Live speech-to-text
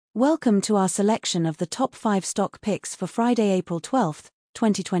Welcome to our selection of the top 5 stock picks for Friday, April 12,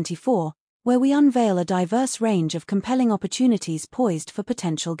 2024, where we unveil a diverse range of compelling opportunities poised for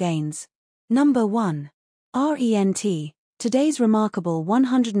potential gains. Number 1. RENT. Today's remarkable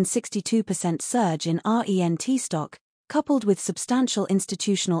 162% surge in RENT stock, coupled with substantial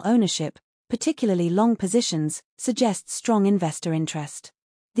institutional ownership, particularly long positions, suggests strong investor interest.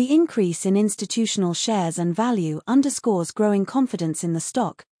 The increase in institutional shares and value underscores growing confidence in the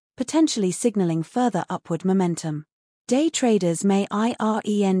stock, potentially signaling further upward momentum. Day traders may eye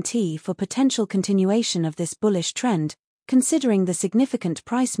RENT for potential continuation of this bullish trend, considering the significant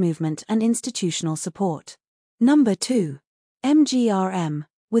price movement and institutional support. Number 2. MGRM.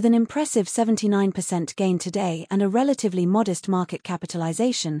 With an impressive 79% gain today and a relatively modest market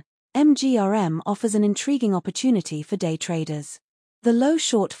capitalization, MGRM offers an intriguing opportunity for day traders. The low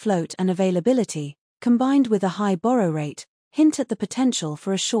short float and availability, combined with a high borrow rate, hint at the potential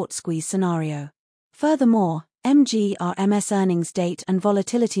for a short squeeze scenario. Furthermore, MGRM's earnings date and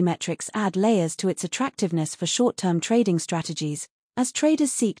volatility metrics add layers to its attractiveness for short-term trading strategies, as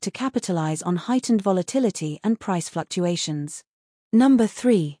traders seek to capitalize on heightened volatility and price fluctuations. Number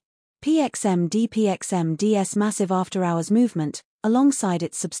 3. PXMD. PXMD's massive after-hours movement, alongside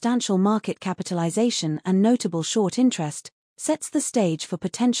its substantial market capitalization and notable short interest, sets the stage for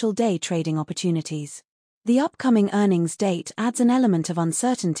potential day trading opportunities. The upcoming earnings date adds an element of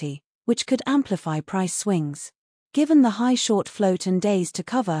uncertainty, which could amplify price swings. Given the high short float and days to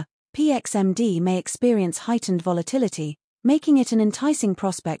cover, PXMD may experience heightened volatility, making it an enticing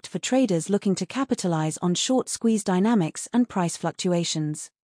prospect for traders looking to capitalize on short squeeze dynamics and price fluctuations.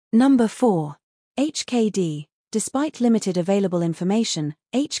 Number 4. HKD. Despite limited available information,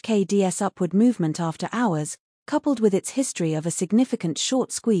 HKD's upward movement after hours, coupled with its history of a significant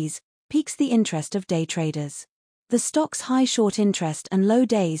short squeeze, piques the interest of day traders. The stock's high short interest and low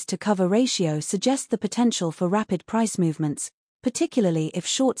days to cover ratio suggest the potential for rapid price movements, particularly if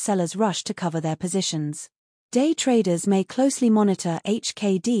short sellers rush to cover their positions. Day traders may closely monitor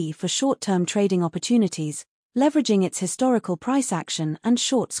HKD for short-term trading opportunities, leveraging its historical price action and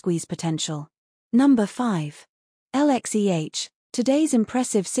short squeeze potential. Number 5. LXEH. Today's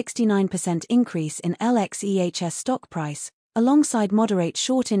impressive 69% increase in LXEH's stock price, alongside moderate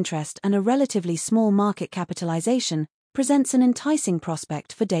short interest and a relatively small market capitalization, presents an enticing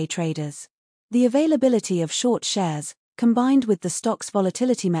prospect for day traders. The availability of short shares, combined with the stock's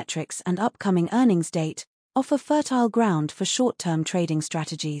volatility metrics and upcoming earnings date, offer fertile ground for short-term trading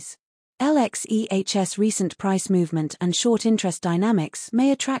strategies. LXEH's recent price movement and short interest dynamics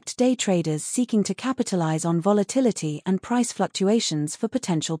may attract day traders seeking to capitalize on volatility and price fluctuations for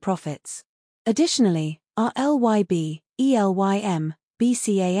potential profits. Additionally, RLYB, ELYM,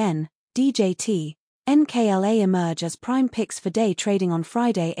 BCAN, DJT, NKLA emerge as prime picks for day trading on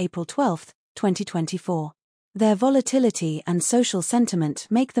Friday, April 12, 2024. Their volatility and social sentiment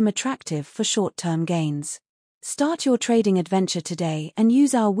make them attractive for short-term gains. Start your trading adventure today and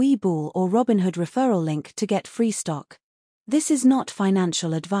use our Webull or Robinhood referral link to get free stock. This is not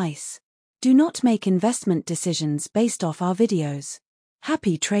financial advice. Do not make investment decisions based off our videos.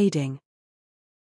 Happy trading!